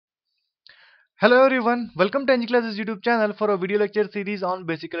Hello everyone, welcome to EnggClasses YouTube channel for a video lecture series on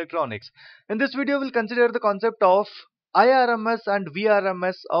basic electronics. In this video, we'll consider the concept of IRMS and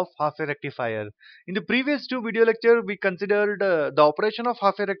VRMS of half-wave rectifier. In the previous two video lecture, we considered the operation of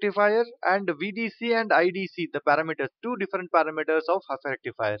half-wave rectifier and VDC and IDC, the parameters, two different parameters of half-wave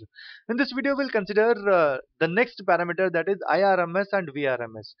rectifier. In this video, we'll consider the next parameter, that is IRMS and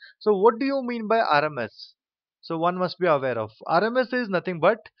VRMS. So what do you mean by RMS? So one must be aware of. RMS is nothing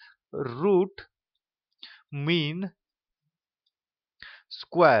but root mean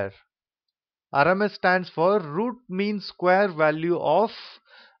square. RMS stands for root mean square value of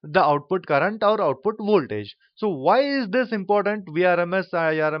the output current or output voltage. So why is this important, VRMS,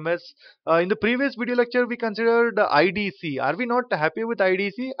 IRMS? In the previous video lecture we considered IDC. Are we not happy with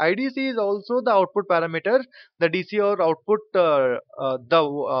IDC? IDC is also the output parameter, the DC or output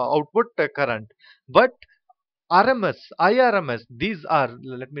output current. But RMS, IRMS, these are,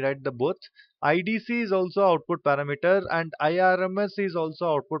 let me write the both. IDC is also output parameter and IRMS is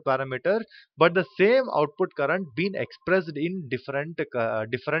also output parameter, but the same output current being expressed in different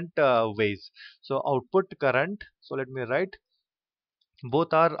ways. So output current, so let me write,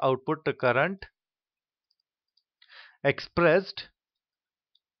 both are output current expressed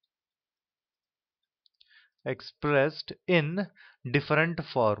in different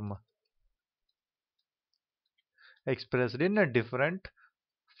form, expressed in a different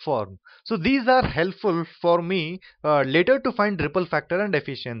form. So these are helpful for me later to find ripple factor and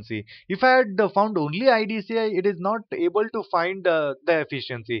efficiency. If I had found only IDCI, it is not able to find the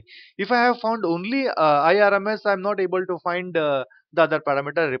efficiency. If I have found only IRMS, I am not able to find the other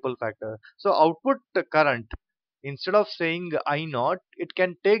parameter, ripple factor. So output current, instead of saying I naught, it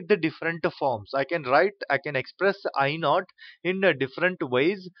can take the different forms. I can express I naught in different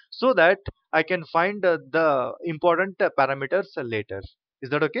ways so that I can find the important parameters later. Is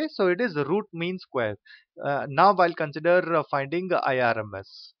that okay? So it is root mean square. Now I'll consider finding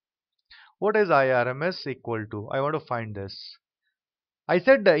IRMS. What is IRMS equal to? I want to find this. I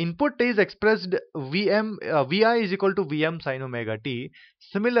said the input is expressed Vi is equal to Vm sin omega t.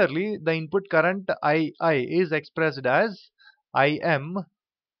 Similarly, the input current I is expressed as Im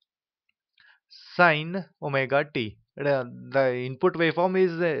sin omega t. The input waveform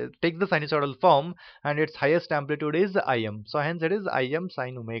is takes the sinusoidal form and its highest amplitude is Im. So hence it is Im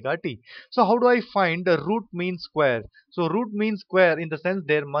sin omega t. So how do I find the root mean square? So root mean square, in the sense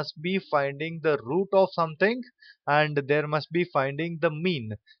there must be finding the root of something and there must be finding the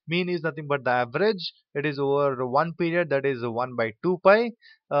mean. Mean is nothing but the average. It is over one period, that is 1 by 2 pi.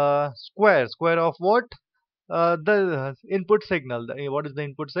 Square of what? The input signal. What is the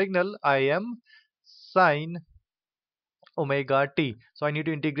input signal? Im sine omega t. So I need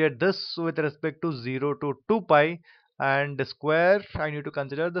to integrate this with respect to 0 to 2 pi, and the square, I need to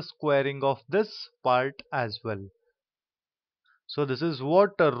consider the squaring of this part as well. So this is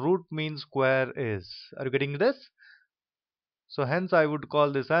what a root mean square is. Are you getting this? So hence I would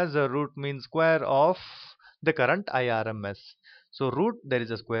call this as a root mean square of the current IRMS. So root, there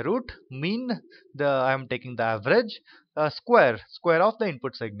is a square root, mean, I am taking the average, square of the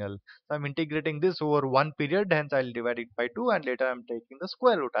input signal. So I'm integrating this over one period, hence I'll divide it by 2 and later I'm taking the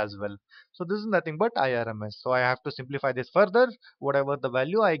square root as well. So this is nothing but IRMS. So I have to simplify this further. Whatever the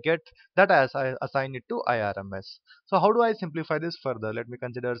value I get, that as I assign it to IRMS. So how do I simplify this further? Let me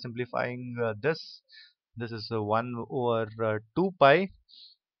consider simplifying this. This is 1 over 2 pi.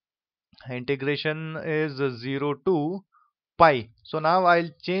 Integration is 0 to pi. So now I'll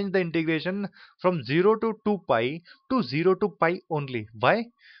change the integration from 0 to 2 pi to 0 to pi only. Why?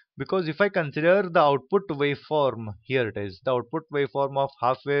 Because if I consider the output waveform, here it is, the output waveform of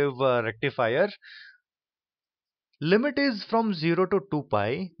half wave rectifier, limit is from 0 to 2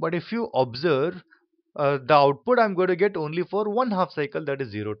 pi, but if you observe, the output I'm going to get only for one half cycle, that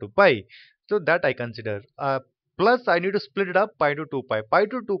is 0 to pi. So that I consider. Plus I need to split it up, pi to 2 pi. Pi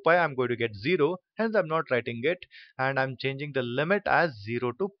to 2 pi I'm going to get 0, hence I'm not writing it, and I'm changing the limit as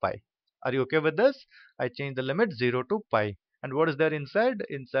 0 to pi. Are you okay with this? I change the limit 0 to pi. And what is there inside?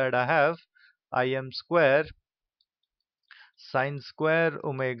 Inside I have Im square sine square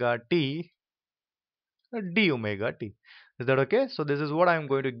omega t d omega t. Is that okay? So this is what I'm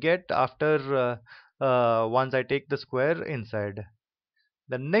going to get after once I take the square inside.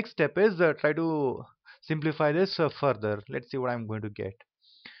 The next step is try to simplify this further. Let's see what I'm going to get.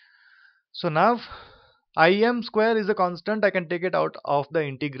 So now Im square is a constant. I can take it out of the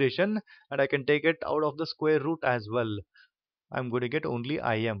integration and I can take it out of the square root as well. I'm going to get only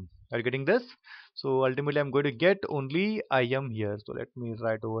Im. Are you getting this? So ultimately I'm going to get only Im here. So let me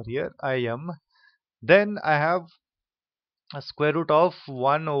write over here Im. Then I have square root of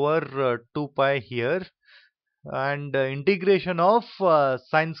 1 over 2 pi here, and integration of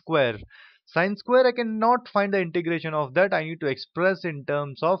sine square. Sine square, I cannot find the integration of that. I need to express in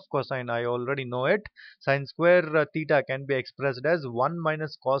terms of cosine. I already know it. Sine square theta can be expressed as 1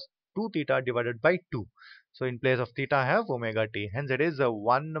 minus cos 2 theta divided by 2. So in place of theta I have omega t. Hence it is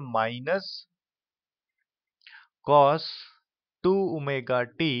 1 minus cos 2 omega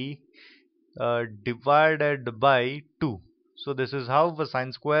t divided by 2. So this is how the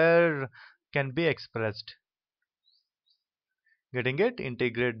sine square can be expressed. Getting it?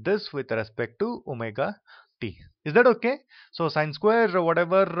 Integrate this with respect to omega t. Is that okay? So sine square,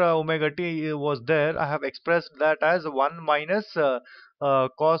 whatever omega t was there, I have expressed that as 1 minus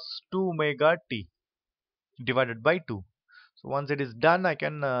cos 2 omega t divided by 2. So once it is done, I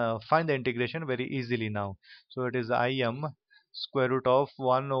can find the integration very easily now. So it is Im square root of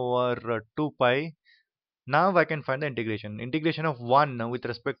 1 over 2 pi. Now I can find the integration. Integration of 1 with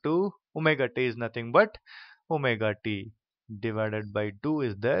respect to omega t is nothing but omega t divided by 2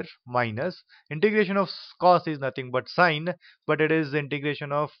 is there, minus integration of cos is nothing but sine, but it is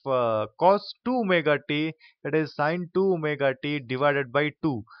integration of cos 2 omega t, it is sine 2 omega t divided by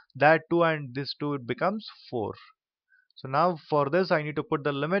 2. That 2 and this 2, it becomes 4. So now for this I need to put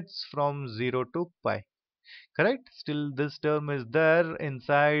the limits from 0 to pi. Correct? Still this term is there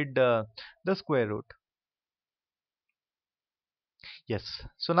inside the square root. Yes.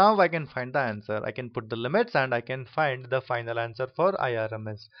 So now I can find the answer. I can put the limits and I can find the final answer for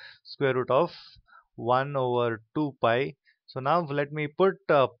IRMS. Square root of 1 over 2 pi. So now let me put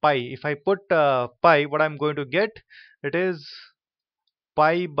pi. If I put pi, what I'm going to get? It is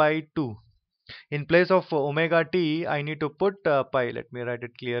pi by 2. In place of omega t, I need to put pi. Let me write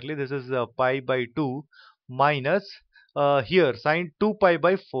it clearly. This is pi by 2 minus here sine 2 pi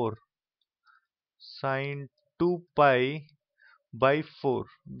by 4. Sine 2 pi by 4.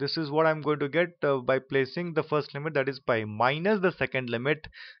 This is what I'm going to get by placing the first limit, that is pi, minus the second limit.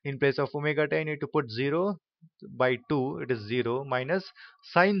 In place of omega t I need to put 0 by 2, it is 0, minus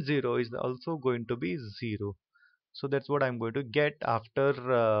sine 0 is also going to be 0. So that's what I'm going to get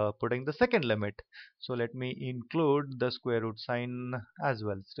after putting the second limit. So let me include the square root sign as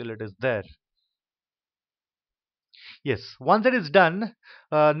well. Still it is there. Yes, once it is done,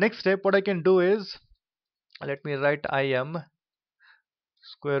 next step what I can do is, let me write Im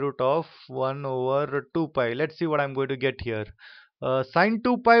square root of 1 over 2 pi. Let's see what I'm going to get here. Sine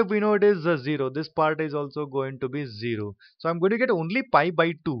 2 pi, we know it is 0. This part is also going to be 0. So I'm going to get only pi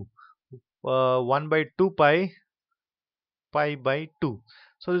by 2. 1 by 2 pi by 2.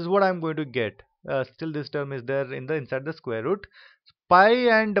 So this is what I'm going to get. Still this term is there in the inside the square root. Pi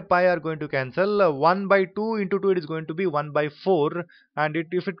and pi are going to cancel. 1 by 2 into 2, it is going to be 1 by 4, and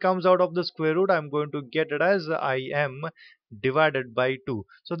if it comes out of the square root, I'm going to get it as Im divided by 2.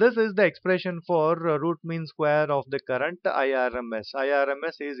 So this is the expression for root mean square of the current IRMS.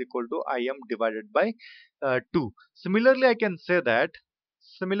 IRMS is equal to Im divided by 2. Similarly, I can say that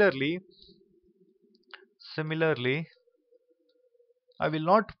similarly I will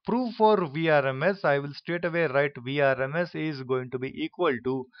not prove for VRMS. I will straight away write VRMS is going to be equal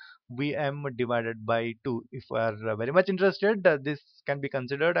to Vm divided by 2. If you are very much interested, this can be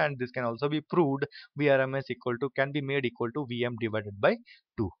considered and this can also be proved. VRMS equal to can be made equal to Vm divided by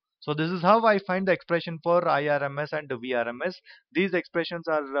 2. So this is how I find the expression for IRMS and VRMS. These expressions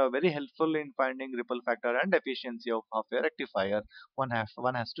are very helpful in finding ripple factor and efficiency of a rectifier. One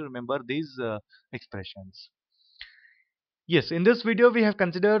has to remember these expressions. Yes, in this video we have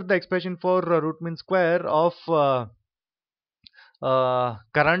considered the expression for root mean square of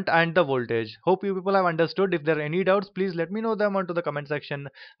current and the voltage. Hope you people have understood. If there are any doubts, please let me know them onto the comment section.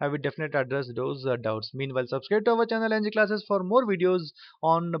 I will definitely address those doubts. Meanwhile, subscribe to our channel EnggClasses for more videos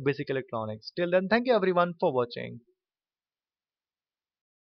on basic electronics. Till then, thank you everyone for watching.